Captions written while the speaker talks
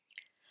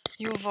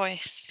Your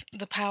voice,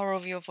 the power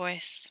of your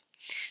voice.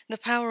 The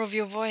power of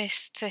your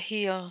voice to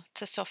heal,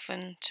 to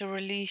soften, to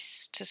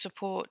release, to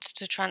support,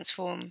 to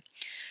transform.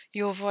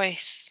 Your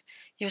voice,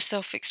 your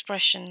self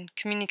expression,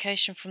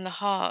 communication from the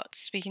heart,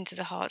 speaking to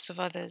the hearts of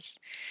others,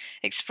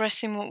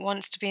 expressing what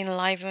wants to be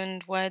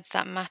enlivened, words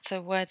that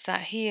matter, words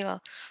that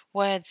heal,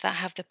 words that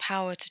have the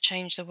power to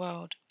change the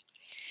world.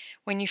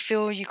 When you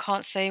feel you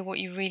can't say what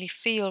you really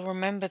feel,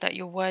 remember that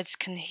your words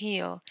can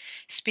heal.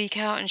 Speak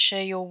out and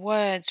share your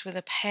words with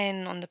a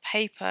pen on the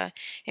paper,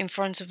 in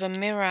front of a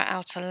mirror,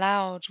 out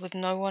aloud, with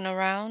no one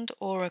around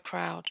or a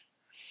crowd.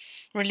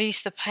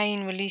 Release the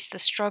pain, release the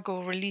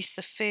struggle, release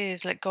the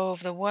fears, let go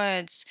of the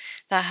words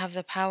that have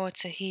the power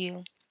to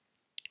heal.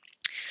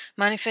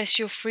 Manifest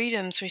your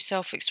freedom through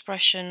self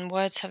expression.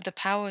 Words have the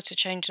power to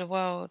change the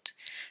world.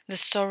 The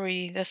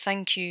sorry, the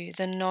thank you,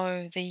 the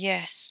no, the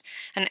yes,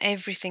 and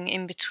everything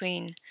in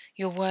between.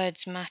 Your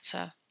words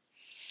matter.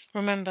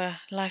 Remember,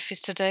 life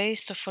is today,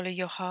 so follow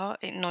your heart,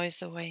 it knows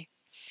the way.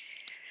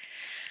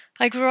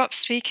 I grew up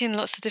speaking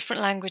lots of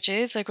different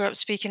languages. I grew up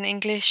speaking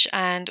English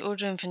and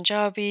Urdu and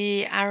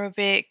Punjabi,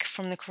 Arabic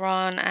from the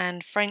Quran,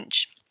 and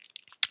French.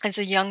 As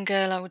a young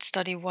girl, I would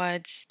study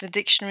words. The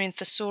dictionary and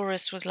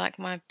thesaurus was like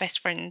my best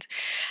friend.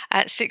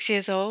 At 6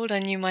 years old, I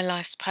knew my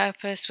life's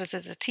purpose was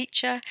as a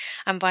teacher,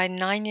 and by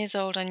 9 years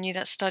old, I knew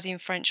that studying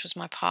French was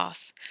my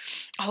path.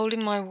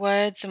 Holding my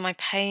words and my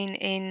pain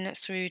in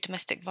through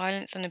domestic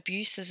violence and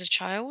abuse as a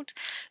child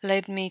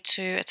led me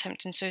to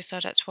attempting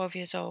suicide at 12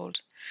 years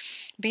old.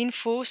 Being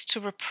forced to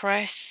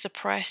repress,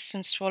 suppress,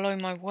 and swallow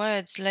my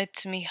words led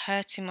to me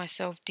hurting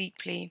myself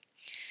deeply.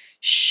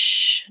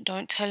 Shh,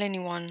 don't tell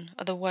anyone,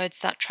 are the words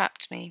that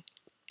trapped me.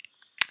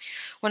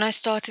 When I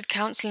started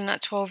counseling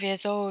at 12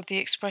 years old, the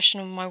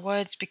expression of my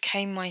words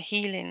became my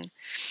healing.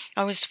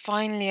 I was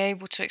finally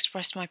able to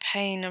express my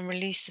pain and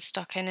release the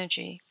stuck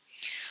energy.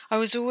 I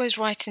was always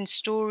writing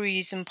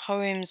stories and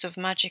poems of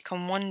magic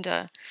and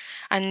wonder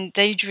and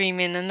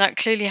daydreaming, and that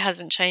clearly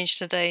hasn't changed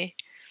today.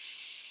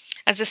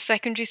 As a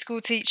secondary school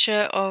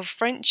teacher of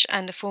French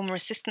and a former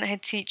assistant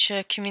head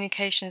teacher,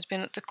 communication has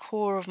been at the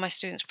core of my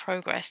students'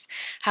 progress.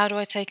 How do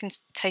I take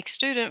a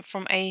student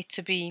from A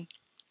to B?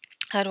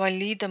 How do I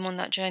lead them on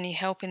that journey,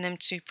 helping them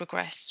to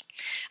progress?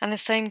 And the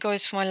same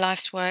goes for my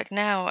life's work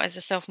now as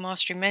a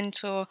self-mastery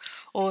mentor,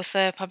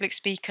 author, public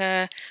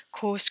speaker,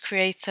 course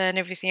creator, and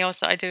everything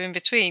else that I do in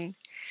between.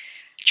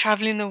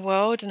 Traveling the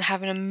world and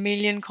having a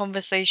million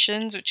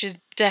conversations, which is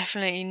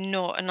definitely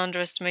not an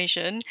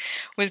underestimation,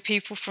 with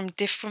people from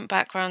different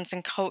backgrounds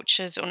and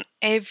cultures on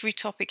every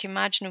topic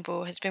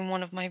imaginable has been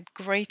one of my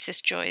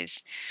greatest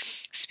joys.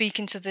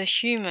 Speaking to the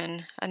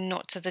human and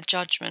not to the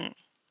judgment.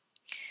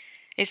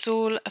 It's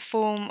all a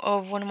form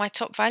of one of my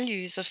top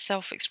values of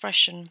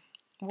self-expression.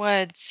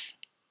 Words,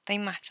 they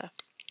matter.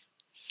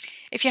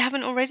 If you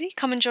haven't already,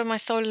 come and join my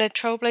Soul-Led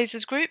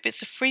Trailblazers group.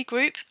 It's a free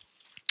group.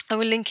 I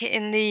will link it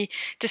in the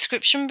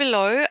description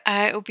below.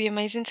 It will be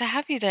amazing to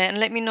have you there, and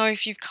let me know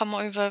if you've come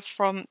over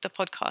from the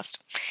podcast.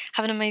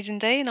 Have an amazing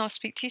day, and I'll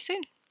speak to you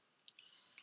soon.